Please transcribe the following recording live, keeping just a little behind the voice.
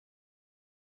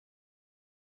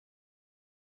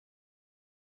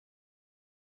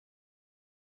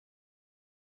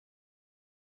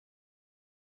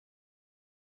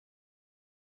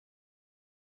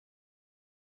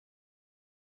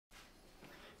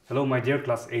Hello my dear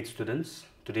class 8 students.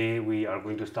 Today we are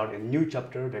going to start a new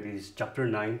chapter, that is chapter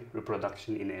 9,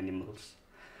 Reproduction in Animals.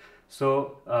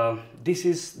 So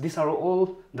these are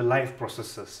all the life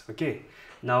processes. Okay,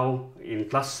 now in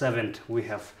class 7 we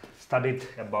have studied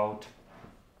about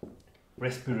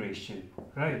respiration,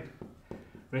 right?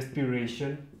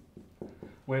 Respiration.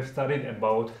 We have studied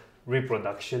about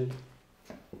reproduction,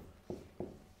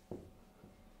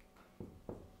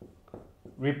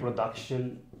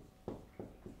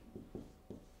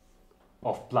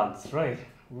 of plants, right?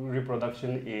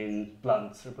 Reproduction in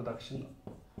plants,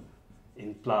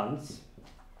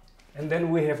 and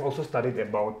then we have also studied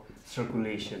about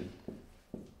circulation.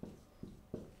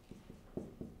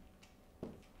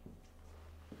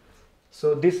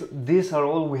 So these are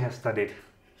all we have studied.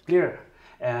 Clear?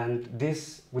 And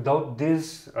without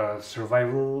this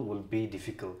survival will be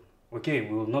difficult. Okay,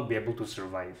 we will not be able to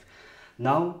survive.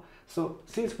 Now, so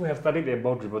since we have studied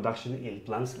about reproduction in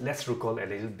plants, let's recall a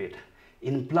little bit.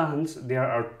 In plants, there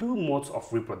are two modes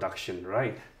of reproduction,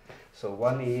 right? So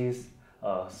one is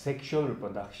sexual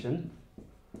reproduction,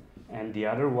 and the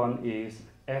other one is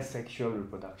asexual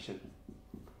reproduction.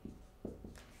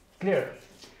 Clear?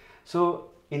 So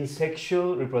in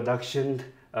sexual reproduction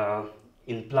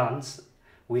in plants,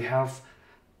 we have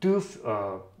two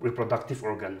reproductive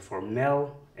organs for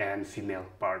male and female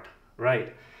part,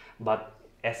 right? But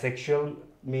asexual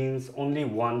means only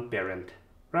one parent,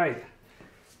 right?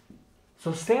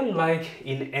 So same like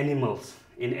in animals.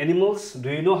 In animals,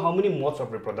 do you know how many modes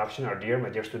of reproduction are there, my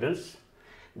dear students?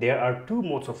 There are two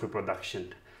modes of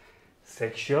reproduction,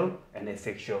 sexual and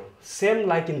asexual. Same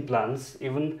like in plants,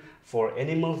 even for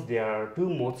animals there are two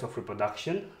modes of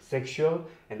reproduction, sexual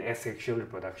and asexual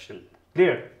reproduction.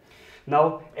 Clear?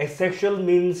 Now asexual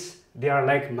means they are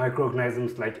like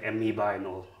microorganisms like amoeba and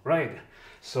all, right?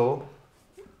 So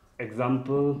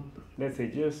example, let's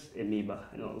say just amoeba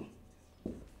and all.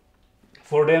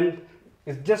 For them,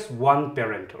 it's just one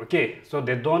parent, okay? So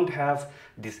they don't have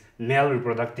this male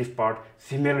reproductive part,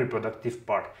 female reproductive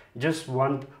part, just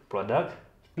one product,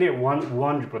 clear?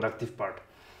 One reproductive part.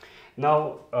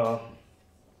 Now,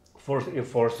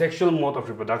 for sexual mode of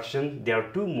reproduction, there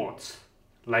are two modes,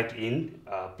 like in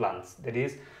plants, that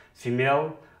is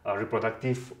female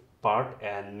reproductive part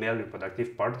and male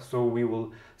reproductive part. So we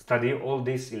will study all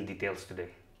this in details today.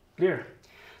 Clear?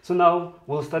 So now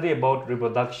we'll study about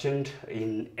reproduction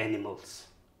in animals.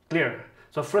 Clear?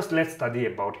 So first let's study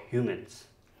about humans.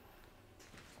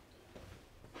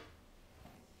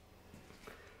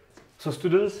 So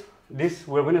students,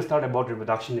 we're going to start about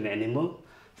reproduction in animal.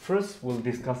 First we'll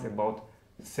discuss about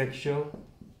sexual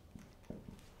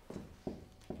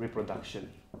reproduction.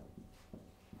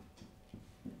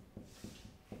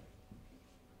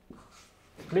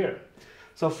 Clear?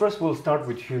 So first we'll start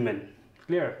with human.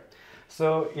 Clear?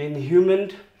 So in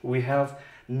human we have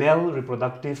male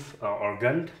reproductive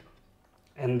organ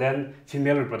and then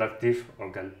female reproductive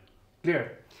organ.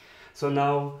 Clear? So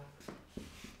now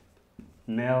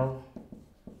male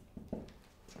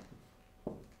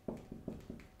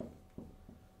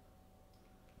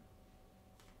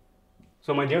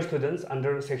So my dear students,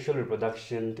 under sexual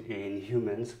reproduction in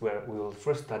humans, where we will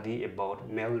first study about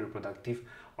male reproductive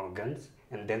organs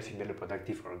and then female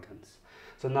reproductive organs.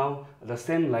 So now the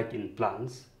same like in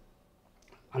plants,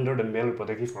 under the male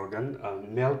reproductive organ,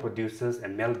 male produces a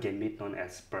male gamete known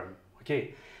as sperm,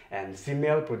 okay, and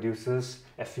female produces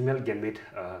a female gamete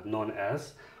known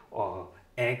as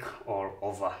egg or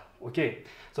ova, okay.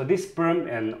 So this sperm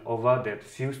and ova that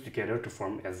fuse together to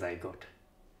form a zygote.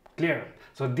 Clear?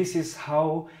 So this is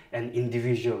how an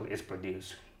individual is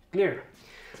produced. Clear?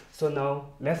 So now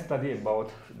let's study about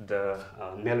the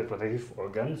male reproductive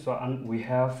organ. So we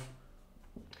have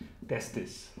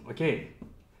testes, okay?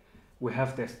 We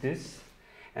have testes,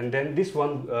 and then this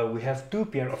one we have two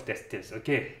pair of testes,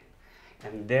 okay?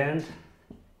 And then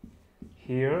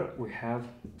here we have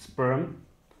sperm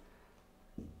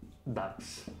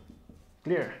ducts.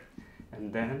 Clear?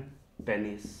 And then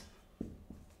penis.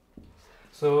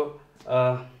 So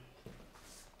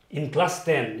in class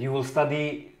 10 you will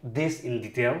study this in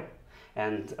detail,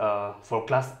 and for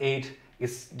class 8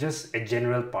 it's just a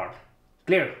general part.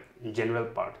 Clear? In general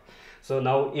part. So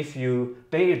now if you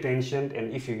pay attention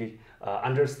and if you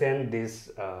understand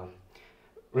this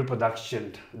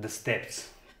reproduction, the steps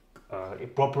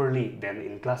properly, then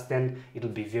in class 10 it will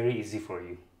be very easy for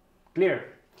you. Clear?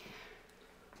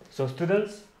 So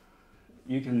students,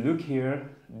 you can look here.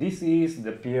 This is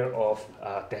the pair of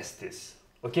testes.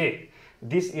 Okay,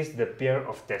 this is the pair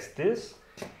of testes,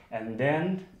 and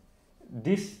then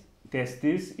this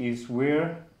testis is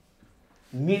where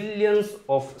millions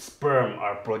of sperm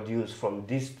are produced from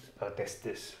these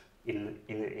testes.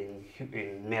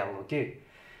 in male. Okay.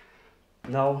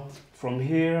 Now from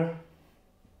here,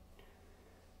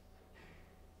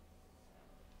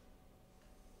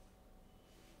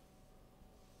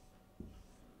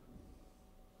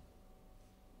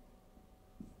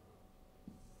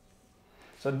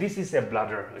 so this is a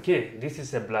bladder. Okay, this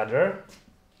is a bladder.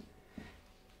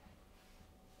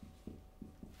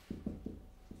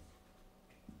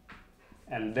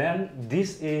 And then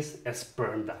this is a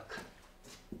sperm duct.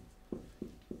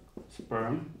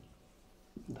 Sperm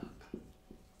duct.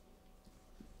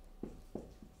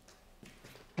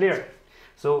 Clear?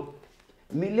 So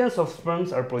millions of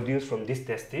sperms are produced from this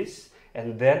testis,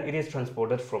 and then it is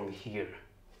transported from here.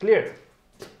 Clear?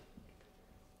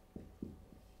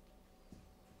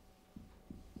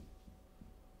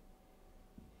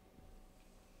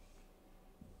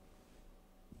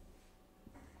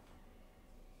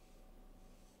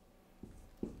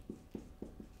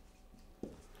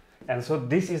 And so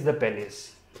this is the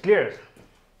penis. Clear?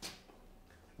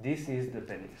 This is the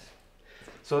penis.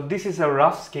 So this is a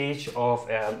rough sketch of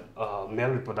a male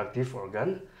reproductive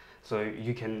organ. So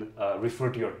you can refer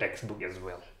to your textbook as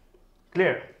well.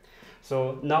 Clear?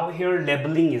 So now here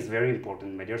labeling is very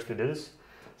important, my dear students.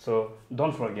 So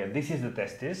don't forget, this is the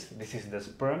testis, this is the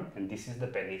sperm, and this is the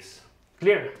penis.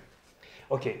 Clear?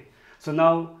 Okay. So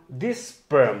now this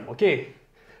sperm, okay,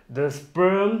 this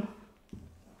sperm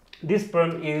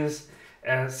is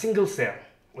a single cell.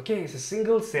 Okay, it's a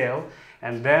single cell,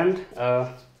 and then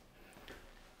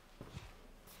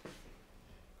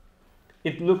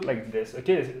it looked like this.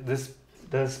 Okay,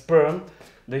 the sperm,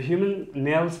 the human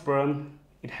male sperm,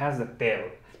 it has a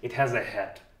tail, it has a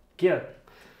head. Okay,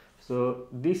 so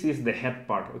this is the head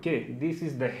part. Okay, this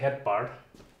is the head part,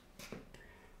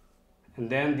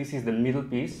 and then this is the middle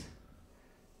piece.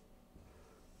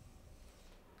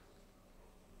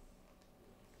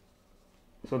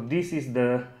 So this is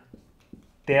the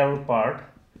tail part,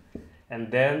 and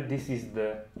then this is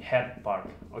the head part.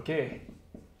 Okay,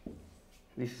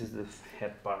 this is the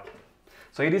head part.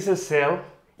 So it is a cell,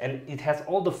 and it has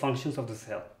all the functions of the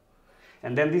cell.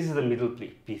 And then this is the middle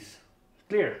piece.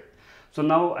 Clear? So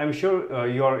now I'm sure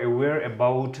you are aware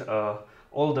about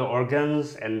all the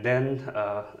organs, and then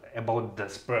about the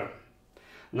sperm.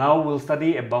 Now we'll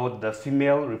study about the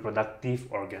female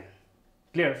reproductive organ.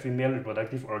 Clear? Female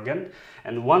reproductive organ.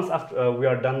 And once after we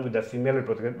are done with the female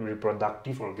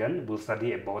reproductive organ, we'll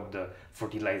study about the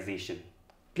fertilization.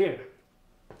 Clear?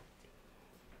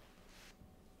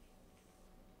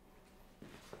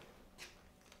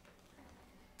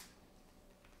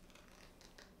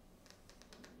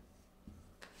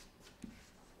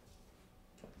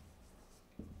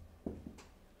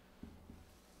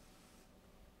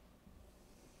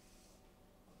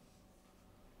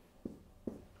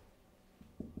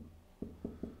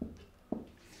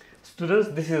 Students,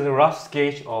 this is a rough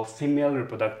sketch of female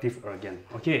reproductive organ.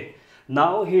 Okay,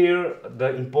 now here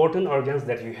the important organs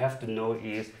that you have to know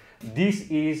is this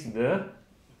is the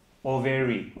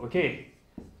ovary. Okay,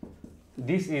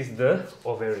 this is the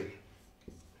ovary,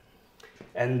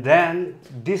 and then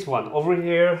this one over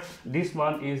here, this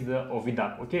one is the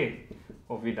oviduct. Okay,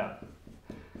 oviduct.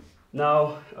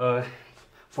 Now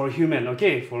for human,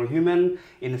 okay, for human,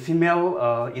 in female,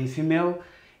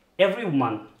 every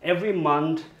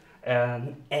month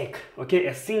an egg, okay,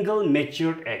 a single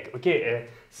matured egg, okay, a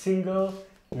single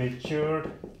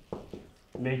matured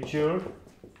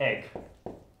egg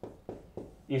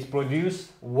is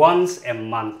produced once a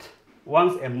month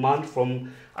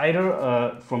from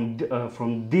either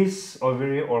from this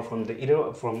ovary or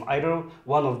from either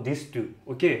one of these two.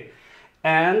 Okay,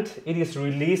 and it is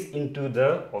released into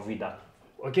the oviduct.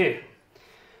 Okay,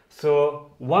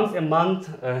 so once a month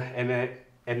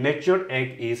a matured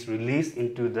egg is released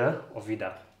into the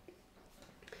oviduct.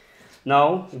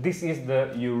 Now this is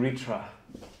the urethra.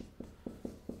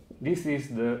 This is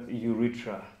the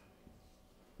urethra.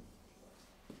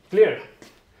 Clear?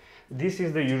 This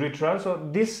is the urethra. So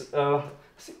this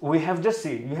we have just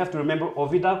seen. You have to remember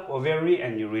oviduct, ovary,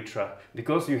 and urethra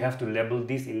because you have to label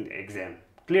this in the exam.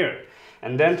 Clear?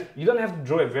 And then you don't have to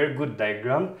draw a very good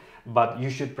diagram, but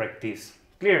you should practice.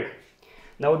 Clear?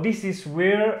 Now this is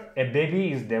where a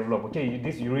baby is developed. Okay,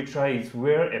 this urethra is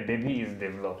where a baby is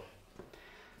developed.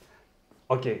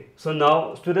 Okay, so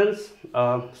now students,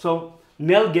 so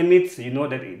male gametes, you know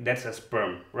that that's a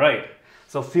sperm, right?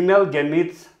 So female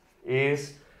gametes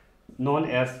is known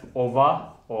as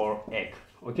ova or egg.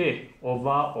 Okay,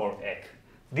 ova or egg.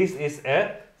 This is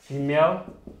a female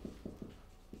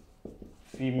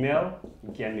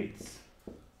gametes.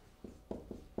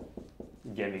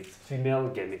 Female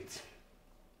gametes.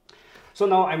 So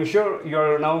now I'm sure you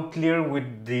are now clear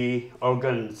with the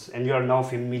organs and you are now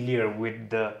familiar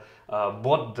with the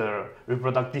both the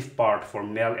reproductive part for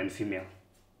male and female.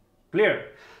 Clear?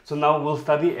 So now we'll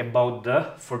study about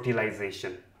the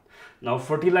fertilization. Now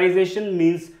fertilization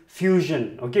means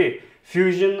fusion, okay?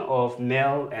 Fusion of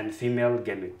male and female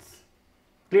gametes.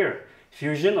 Clear?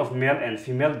 Fusion of male and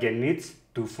female gametes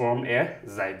to form a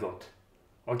zygote.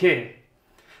 Okay?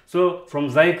 So from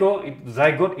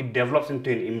zygote it develops into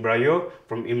an embryo,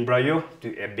 from embryo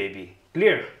to a baby.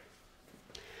 Clear?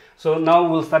 So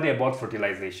now we'll study about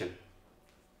fertilization.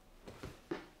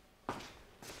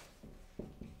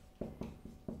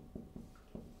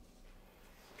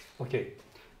 Okay,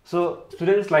 so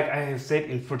students, like I have said,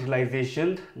 in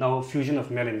fertilization, now fusion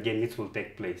of male and gametes will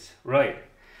take place, right?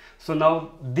 So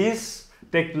now this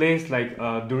take place like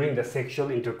during the sexual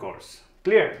intercourse.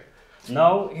 Clear?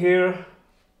 Now here,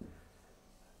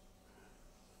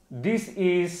 this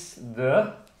is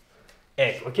the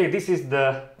egg. Okay, this is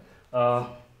the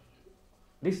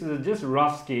this is just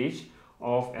rough sketch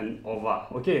of an ova.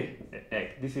 Okay,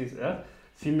 egg. This is a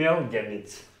female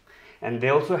gamete, and they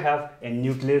also have a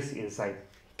nucleus inside.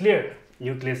 Clear?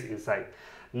 Nucleus inside.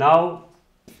 Now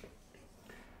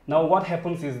what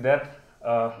happens is that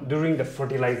during the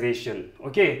fertilization,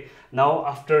 okay, now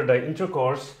after the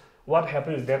intercourse, what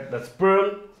happens is that the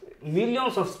sperm,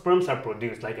 millions of sperms are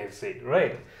produced, like I've said,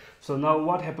 right? So now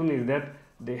what happens is that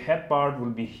the head part will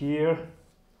be here.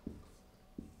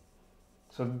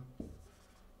 So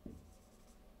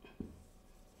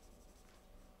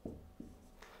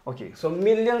okay, so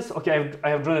millions, okay, I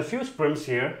have drawn a few sperms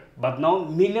here, but now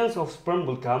millions of sperm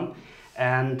will come,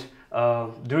 and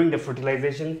during the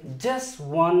fertilization, just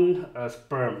one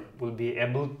sperm will be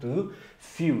able to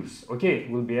fuse, okay,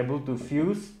 will be able to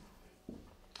fuse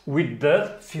with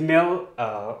the female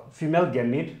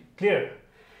gamete. Clear?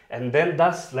 And then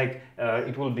thus, like,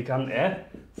 it will become a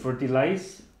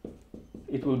fertilized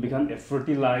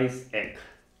egg.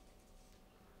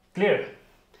 Clear?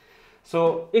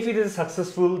 So if it is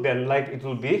successful, then like it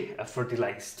will be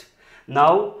fertilized.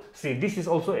 Now see, this is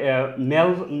also a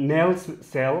male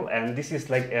cell, and this is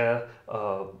like a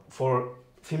for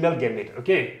female gamete.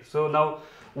 Okay, so now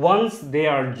once they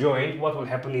are joined, what will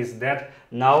happen is that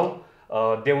now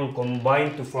they will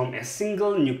combine to form a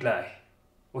single nuclei.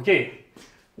 Okay,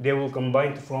 they will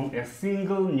combine to form a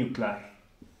single nuclei.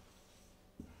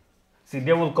 See,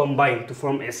 they will combine to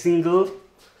form a single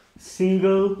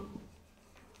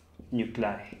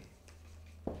nuclei.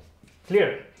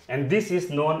 Clear? And this is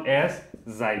known as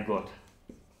zygote.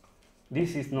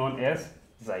 This is known as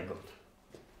zygote.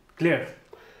 Clear?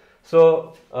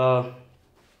 So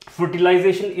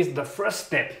fertilization is the first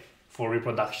step for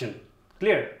reproduction.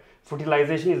 Clear?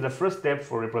 Fertilization is the first step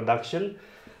for reproduction.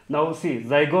 Now see,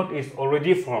 zygote is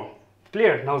already formed.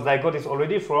 Clear? Now zygote is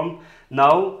already formed.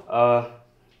 Now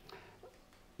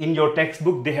in your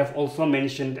textbook they have also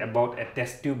mentioned about a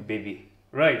test tube baby,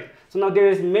 right? So now there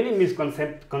is many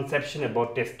misconception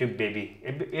about test tube baby.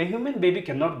 A human baby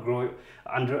cannot grow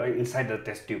inside the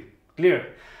test tube.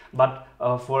 Clear? But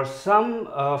for some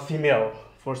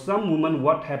for some women,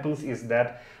 what happens is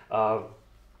that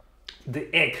the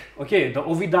egg, okay, the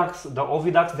oviducts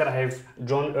that I have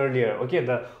drawn earlier, okay,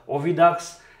 the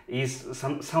oviducts is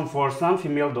for some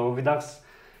female, the oviducts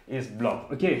is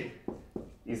blocked, okay,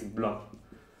 is blocked.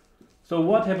 So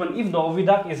what happens if the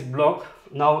oviduct is blocked?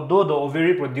 Now, though the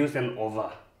ovary produce an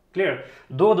ova, clear?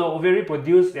 Though the ovary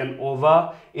produce an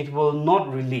ova, it will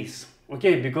not release,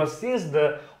 okay, because since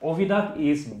the oviduct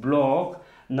is blocked,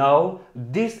 now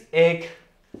this egg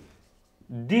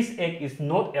is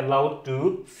not allowed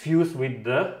to fuse with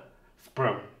the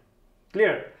sperm.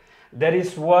 Clear? That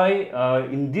is why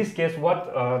in this case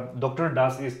what doctor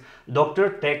does is doctor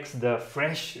takes the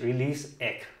fresh release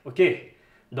egg. Okay,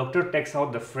 doctor takes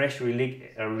out the fresh release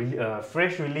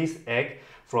egg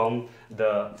from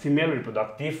the female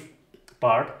reproductive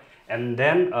part, and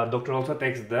then doctor also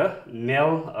takes the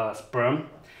male sperm,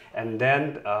 and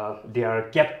then they are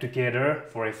kept together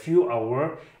for a few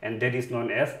hours, and that is known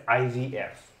as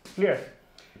IVF. Clear?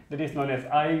 That is known as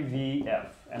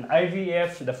IVF. And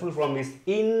IVF, the full form is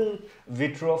in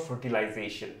vitro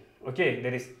fertilization. Okay,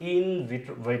 that is in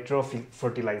vitro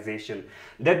fertilization.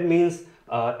 That means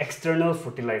external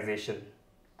fertilization.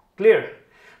 Clear?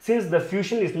 Since the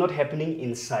fusion is not happening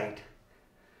inside,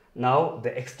 now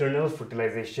the external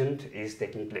fertilization is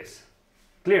taking place.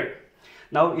 Clear?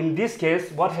 Now in this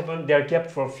case, what happened? They are kept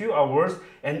for a few hours,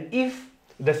 and if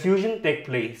the fusion take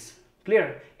place,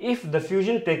 clear? If the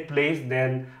fusion take place,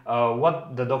 then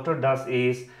what the doctor does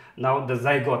is, now the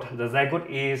zygote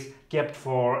is kept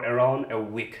for around a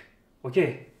week.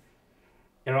 Okay,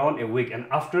 around a week, and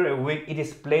after a week it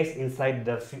is placed inside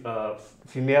the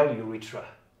female urethra.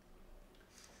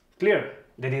 Clear?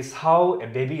 That is how a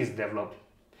baby is developed.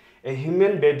 A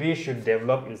human baby should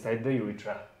develop inside the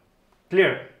urethra.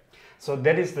 Clear? So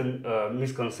that is the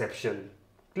misconception.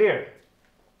 Clear?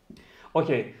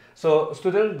 Okay, so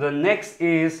students, the next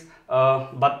is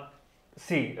but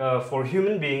see, for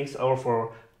human beings or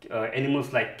for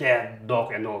animals like cat,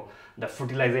 dog and all, the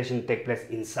fertilization take place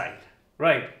inside,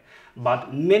 right?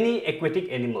 But many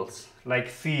aquatic animals like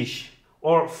fish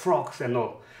or frogs and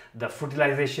all, the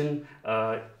fertilization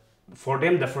for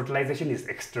them the fertilization is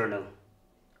external.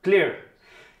 Clear?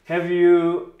 Have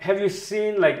you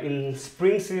seen, like in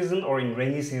spring season or in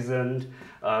rainy season,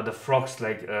 the frogs,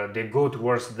 like they go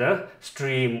towards the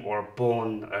stream or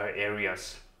pond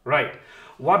areas, right?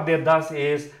 What that does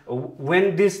is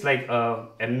when this, like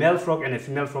a male frog and a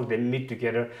female frog, they meet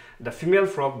together, the female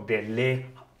frog, they lay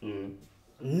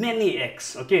many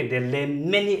eggs. Okay, they lay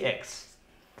many eggs.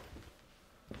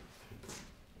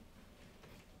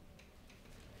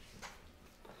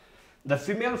 The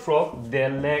female frog, they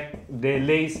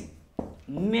lays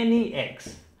many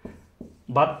eggs,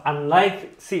 but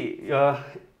unlike, see,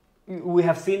 we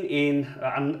have seen in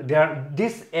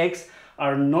these eggs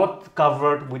are not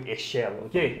covered with a shell.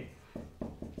 Okay,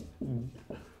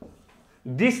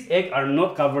 these eggs are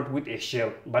not covered with a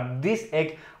shell, but these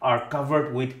eggs are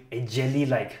covered with a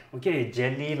jelly-like. Okay,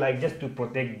 jelly-like, just to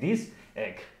protect this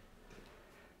egg.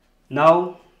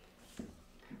 Now,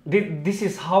 this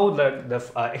is how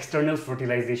the external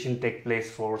fertilization take place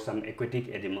for some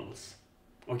aquatic animals.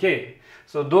 Okay,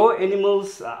 so though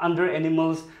animals, under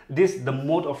animals, the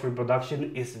mode of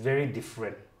reproduction is very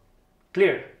different.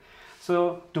 Clear?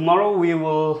 So tomorrow we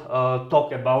will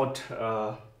talk about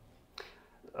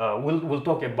we'll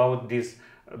talk about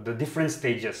the different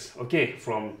stages. Okay,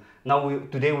 from now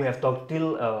today we have talked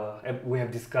till we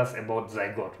have discussed about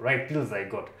zygote, right, till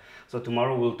zygote. So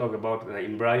tomorrow we'll talk about the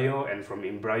embryo, and from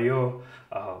embryo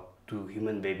to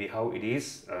human baby, how it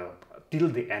is till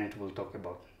the end we'll talk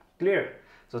about. Clear?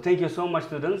 So thank you so much,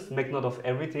 students. Make note of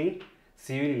everything.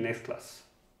 See you in the next class.